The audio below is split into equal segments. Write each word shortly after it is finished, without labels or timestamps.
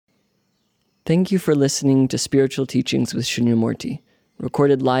Thank you for listening to Spiritual Teachings with Shunyamurti,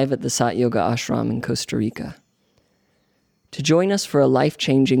 recorded live at the Sat Yoga Ashram in Costa Rica. To join us for a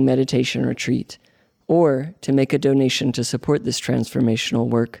life-changing meditation retreat, or to make a donation to support this transformational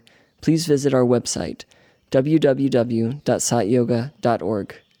work, please visit our website,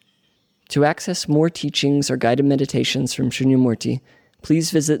 www.satyoga.org. To access more teachings or guided meditations from Shunyamurti,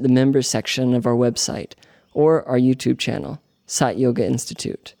 please visit the members section of our website or our YouTube channel, Sat Yoga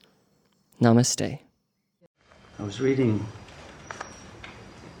Institute. Namaste. I was reading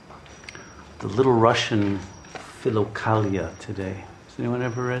the Little Russian Philokalia today. Has anyone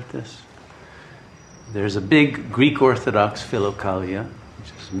ever read this? There's a big Greek Orthodox Philokalia,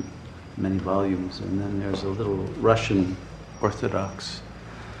 which is many volumes, and then there's a little Russian Orthodox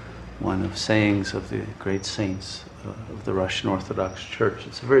one of sayings of the great saints of the Russian Orthodox Church.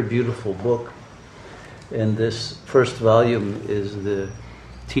 It's a very beautiful book, and this first volume is the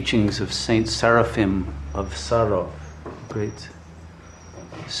teachings of Saint Seraphim of Sarov, great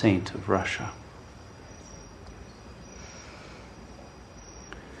saint of Russia.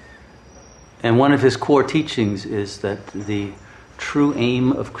 And one of his core teachings is that the true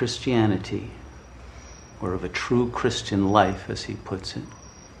aim of Christianity, or of a true Christian life, as he puts it,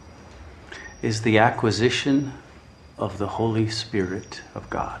 is the acquisition of the Holy Spirit of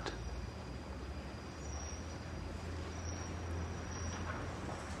God.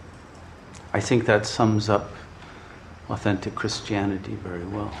 I think that sums up authentic Christianity very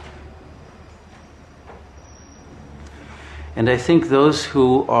well. And I think those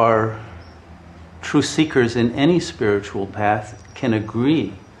who are true seekers in any spiritual path can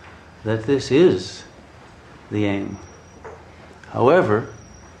agree that this is the aim. However,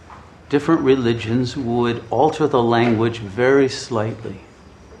 different religions would alter the language very slightly.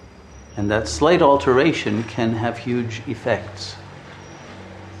 And that slight alteration can have huge effects.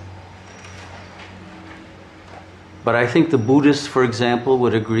 But I think the Buddhists, for example,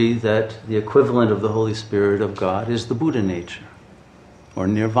 would agree that the equivalent of the Holy Spirit of God is the Buddha nature, or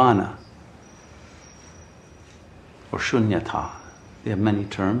nirvana, or shunyata. They have many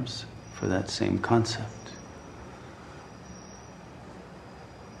terms for that same concept.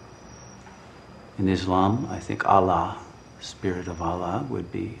 In Islam, I think Allah, Spirit of Allah,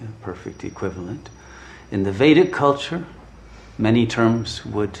 would be a perfect equivalent. In the Vedic culture, many terms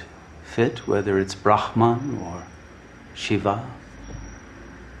would fit, whether it's Brahman or Shiva,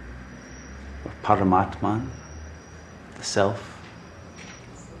 or Paramatman, the Self.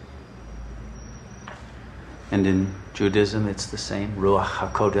 And in Judaism, it's the same, Ruach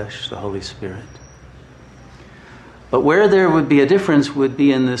HaKodesh, the Holy Spirit. But where there would be a difference would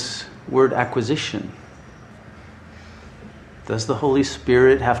be in this word acquisition. Does the Holy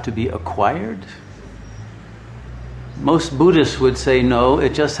Spirit have to be acquired? Most Buddhists would say no,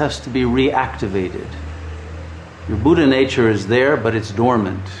 it just has to be reactivated. Your Buddha nature is there, but it's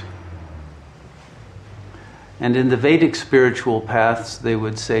dormant. And in the Vedic spiritual paths, they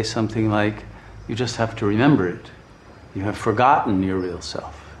would say something like, you just have to remember it. You have forgotten your real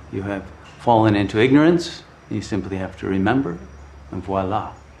self. You have fallen into ignorance. You simply have to remember, and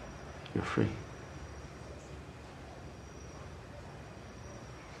voila, you're free.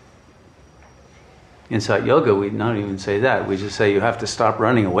 In Sat Yoga, we don't even say that. We just say you have to stop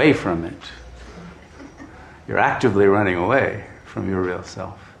running away from it. You're actively running away from your real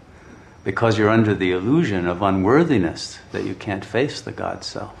self because you're under the illusion of unworthiness, that you can't face the God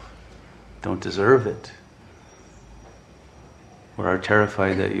self, don't deserve it, or are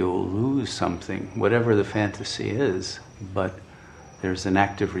terrified that you'll lose something, whatever the fantasy is, but there's an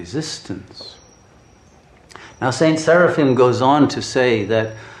active resistance. Now, Saint Seraphim goes on to say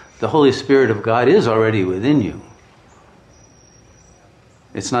that the Holy Spirit of God is already within you.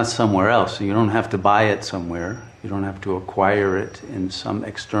 It's not somewhere else, so you don't have to buy it somewhere. You don't have to acquire it in some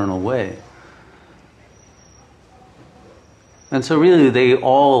external way. And so really they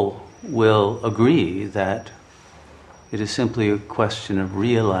all will agree that it is simply a question of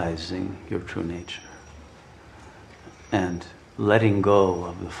realizing your true nature and letting go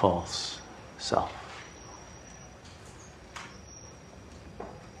of the false self.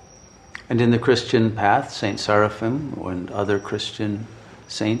 And in the Christian path, Saint Seraphim and other Christian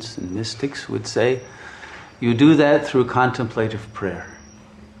saints and mystics would say, you do that through contemplative prayer.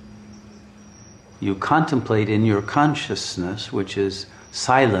 You contemplate in your consciousness, which is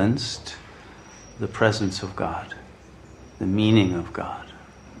silenced, the presence of God, the meaning of God,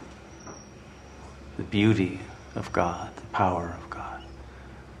 the beauty of God, the power of God.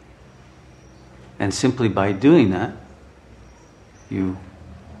 And simply by doing that, you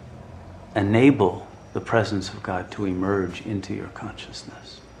enable the presence of God to emerge into your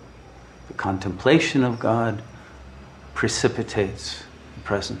consciousness. The contemplation of God precipitates the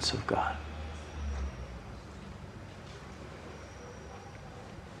presence of God.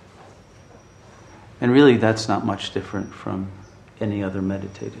 And really, that's not much different from any other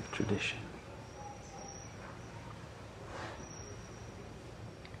meditative tradition.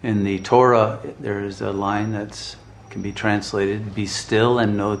 In the Torah, there is a line that can be translated, "Be still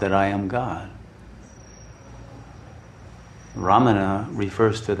and know that I am God." Ramana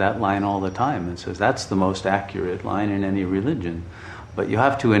refers to that line all the time and says that's the most accurate line in any religion. But you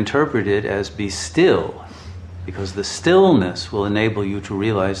have to interpret it as "be still," because the stillness will enable you to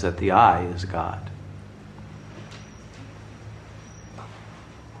realize that the I is God.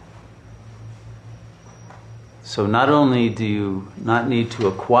 So not only do you not need to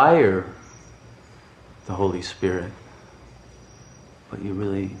acquire the Holy Spirit, but you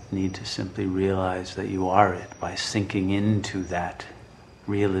really need to simply realize that you are it by sinking into that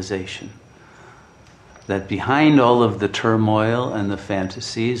realization. That behind all of the turmoil and the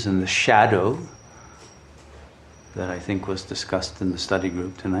fantasies and the shadow that I think was discussed in the study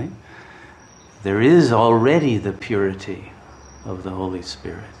group tonight, there is already the purity of the Holy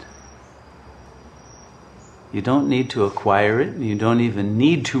Spirit. You don't need to acquire it. You don't even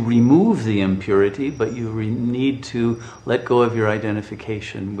need to remove the impurity, but you need to let go of your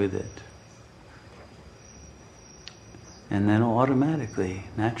identification with it. And then automatically,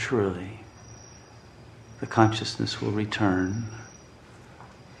 naturally, the consciousness will return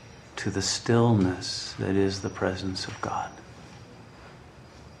to the stillness that is the presence of God.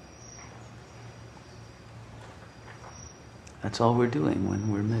 That's all we're doing when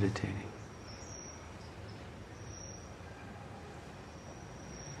we're meditating.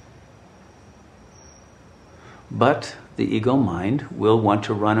 But the ego mind will want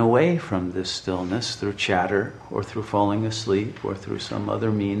to run away from this stillness through chatter or through falling asleep or through some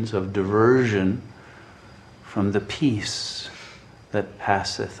other means of diversion from the peace that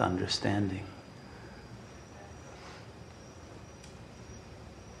passeth understanding.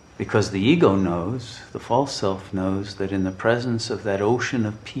 Because the ego knows, the false self knows, that in the presence of that ocean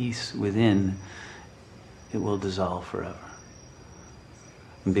of peace within, it will dissolve forever.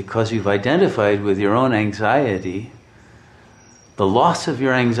 And because you've identified with your own anxiety, the loss of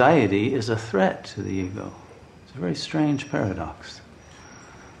your anxiety is a threat to the ego. It's a very strange paradox.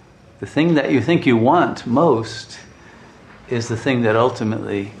 The thing that you think you want most is the thing that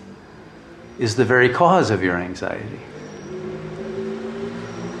ultimately is the very cause of your anxiety.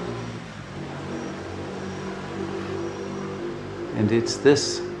 And it's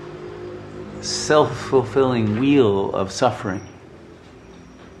this self-fulfilling wheel of suffering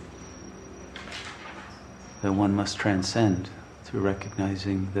that one must transcend through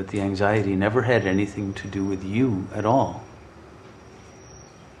recognizing that the anxiety never had anything to do with you at all,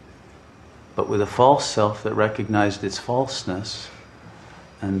 but with a false self that recognized its falseness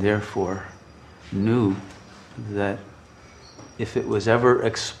and therefore knew that if it was ever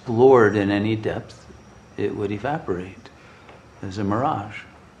explored in any depth, it would evaporate as a mirage.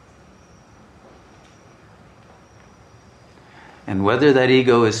 And whether that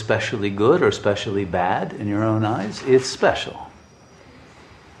ego is specially good or specially bad in your own eyes, it's special.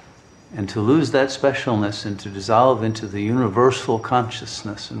 And to lose that specialness and to dissolve into the universal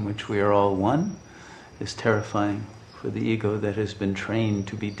consciousness in which we are all one is terrifying for the ego that has been trained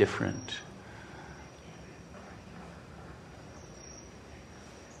to be different.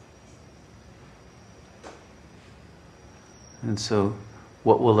 And so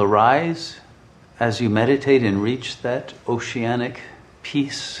what will arise as you meditate and reach that oceanic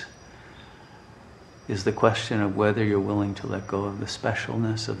peace is the question of whether you're willing to let go of the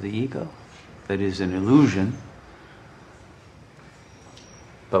specialness of the ego, that is an illusion,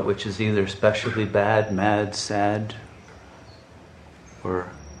 but which is either specially bad, mad, sad, or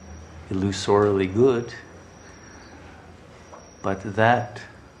illusorily good. But that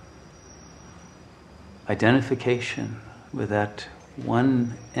identification with that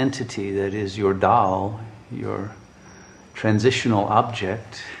one entity that is your doll, your transitional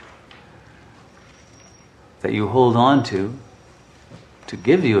object that you hold on to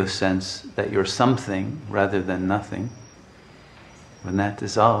give you a sense that you're something rather than nothing, when that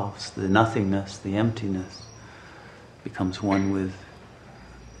dissolves, the nothingness, the emptiness becomes one with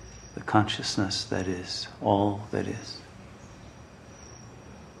the consciousness that is all that is.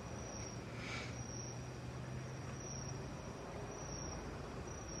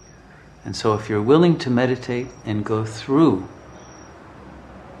 And so if you're willing to meditate and go through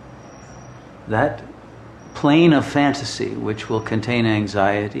that plane of fantasy, which will contain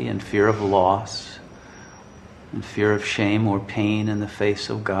anxiety and fear of loss and fear of shame or pain in the face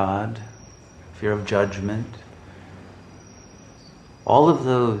of God, fear of judgment. All of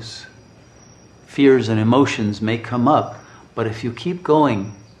those fears and emotions may come up, but if you keep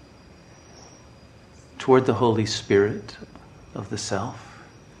going toward the Holy Spirit of the self,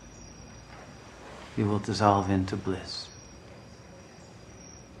 you will dissolve into bliss.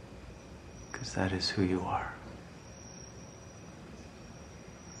 Because that is who you are.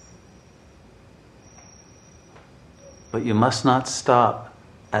 But you must not stop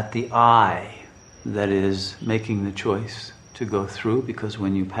at the I that is making the choice to go through, because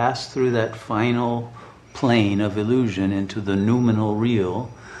when you pass through that final plane of illusion into the noumenal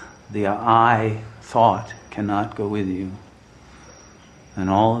real, the I thought cannot go with you. And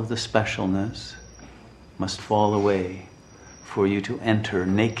all of the specialness must fall away for you to enter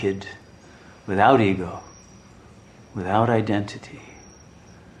naked, without ego, without identity,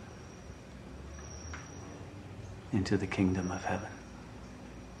 into the kingdom of heaven.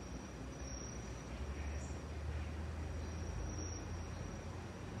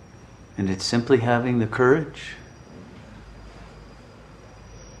 And it's simply having the courage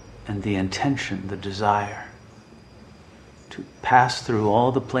and the intention, the desire to pass through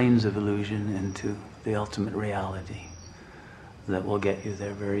all the planes of illusion into the ultimate reality that will get you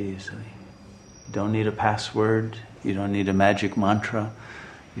there very easily. You don't need a password, you don't need a magic mantra,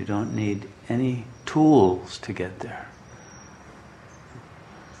 you don't need any tools to get there.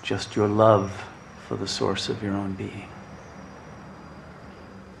 Just your love for the source of your own being.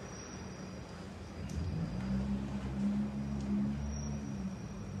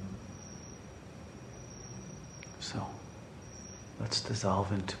 So, let's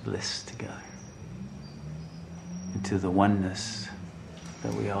dissolve into bliss together, into the oneness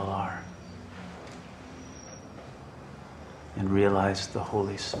that we all are, and realize the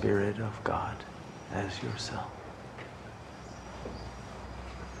Holy Spirit of God as yourself.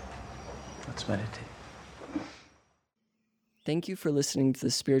 Let's meditate. Thank you for listening to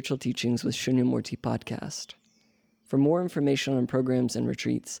the Spiritual Teachings with Shunyamurti podcast. For more information on programs and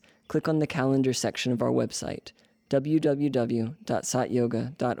retreats, click on the calendar section of our website,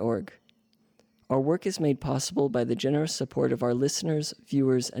 www.satyoga.org. Our work is made possible by the generous support of our listeners,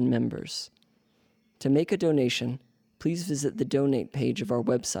 viewers, and members. To make a donation, please visit the donate page of our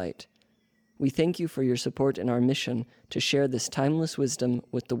website. We thank you for your support in our mission to share this timeless wisdom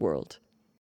with the world.